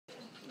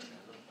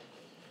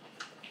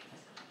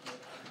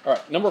All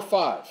right, number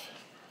 5.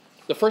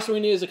 The first thing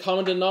we need is a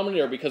common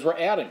denominator because we're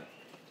adding.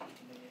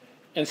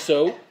 And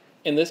so,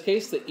 in this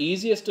case, the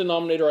easiest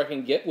denominator I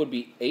can get would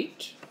be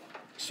 8.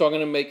 So I'm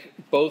going to make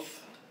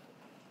both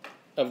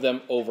of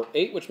them over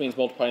 8, which means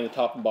multiplying the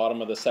top and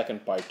bottom of the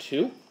second by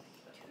 2.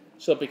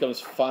 So it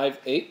becomes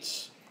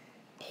 5/8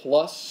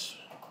 plus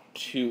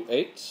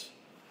 2/8.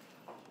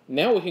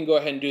 Now we can go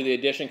ahead and do the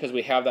addition because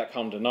we have that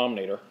common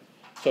denominator.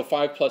 So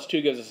 5 plus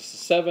 2 gives us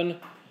 7.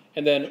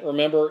 And then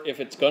remember,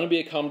 if it's going to be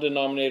a common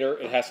denominator,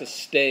 it has to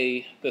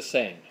stay the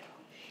same.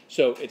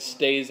 So it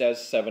stays as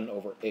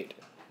 7/8.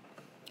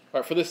 All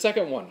right, for the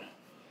second one,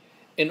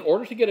 in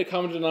order to get a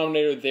common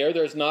denominator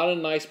there's not a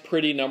nice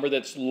pretty number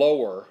that's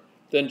lower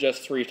than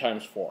just 3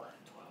 times 4.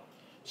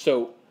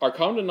 So our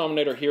common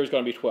denominator here is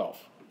going to be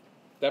 12.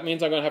 That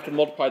means I'm going to have to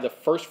multiply the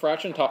first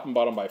fraction, top and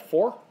bottom, by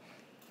 4,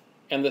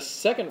 and the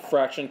second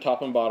fraction,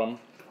 top and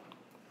bottom,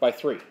 by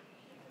 3.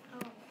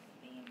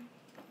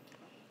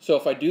 So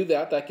if I do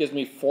that, that gives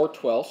me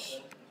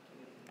 4/12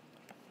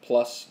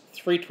 plus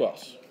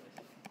 3/12.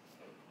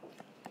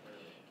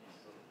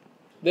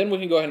 Then we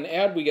can go ahead and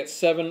add. We get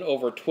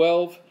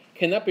 7/12.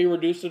 Can that be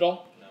reduced at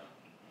all?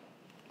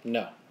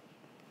 No.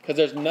 Because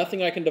there's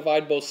nothing I can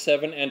divide both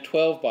 7 and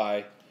 12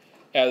 by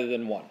other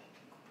than 1.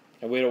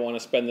 And we don't want to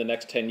spend the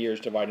next 10 years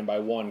dividing by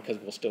 1 because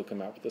we'll still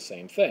come out with the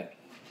same thing.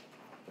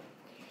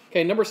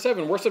 Okay, number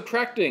 7, we're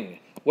subtracting.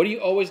 What do you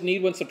always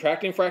need when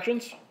subtracting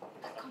fractions?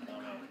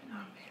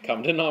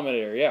 Common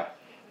denominator, yeah.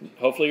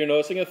 Hopefully you're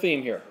noticing a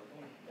theme here.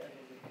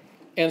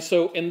 And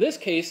so in this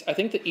case, I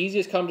think the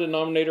easiest common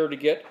denominator to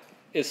get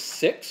is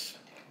 6.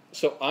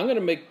 So I'm going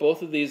to make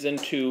both of these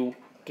into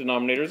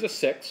denominators of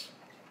 6.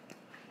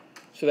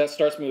 So that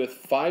starts me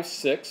with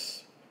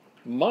 5/6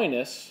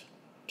 minus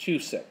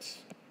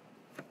 2/6.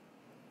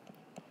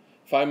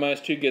 5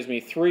 minus 2 gives me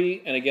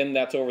 3, and again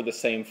that's over the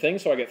same thing,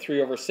 so I get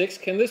 3/6.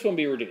 Can this one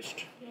be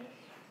reduced?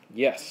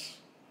 Yes.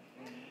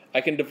 I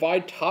can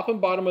divide top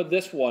and bottom of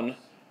this one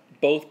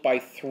both by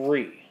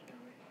 3.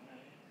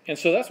 And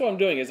so that's what I'm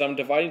doing, is I'm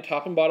dividing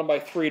top and bottom by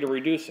 3 to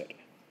reduce it,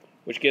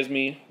 which gives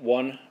me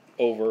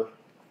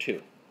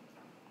 1/2,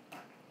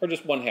 or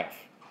just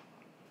 1/2.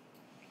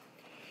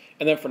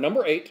 And then for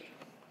number 8,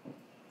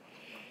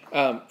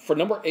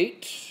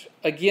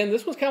 again,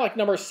 this one's kind of like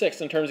number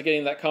 6 in terms of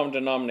getting that common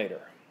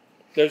denominator.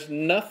 There's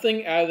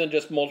nothing other than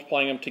just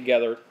multiplying them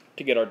together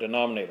to get our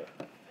denominator.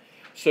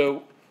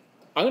 So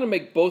I'm going to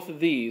make both of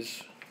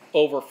these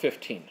over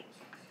 15.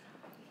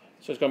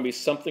 So it's going to be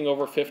something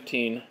over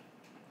 15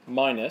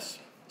 minus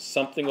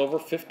something over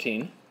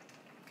 15.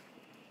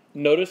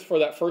 Notice for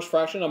that first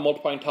fraction, I'm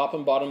multiplying top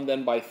and bottom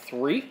then by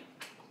 3,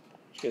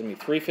 which gives me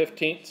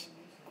 3/15.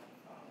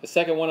 The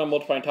second one, I'm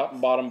multiplying top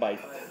and bottom by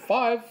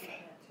 5.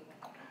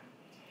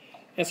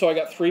 And so I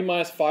got 3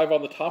 minus 5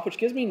 on the top, which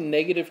gives me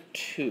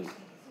 -2.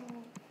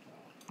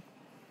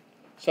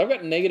 So I've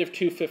got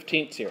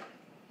 -2/15 here.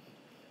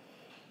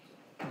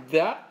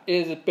 That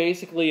is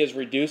basically as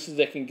reduced as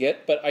it can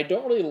get, but I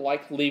don't really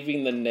like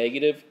leaving the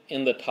negative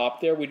in the top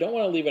there. We don't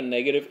want to leave a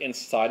negative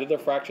inside of the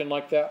fraction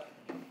like that.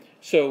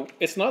 So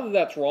it's not that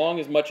that's wrong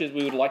as much as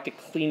we would like to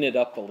clean it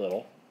up a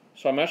little.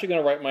 So I'm actually going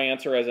to write my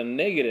answer as a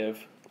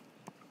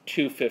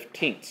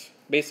 -2/15.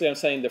 Basically I'm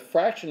saying the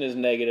fraction is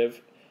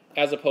negative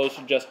as opposed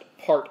to just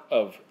part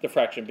of the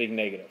fraction being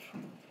negative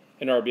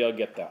in order to be able to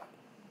get that.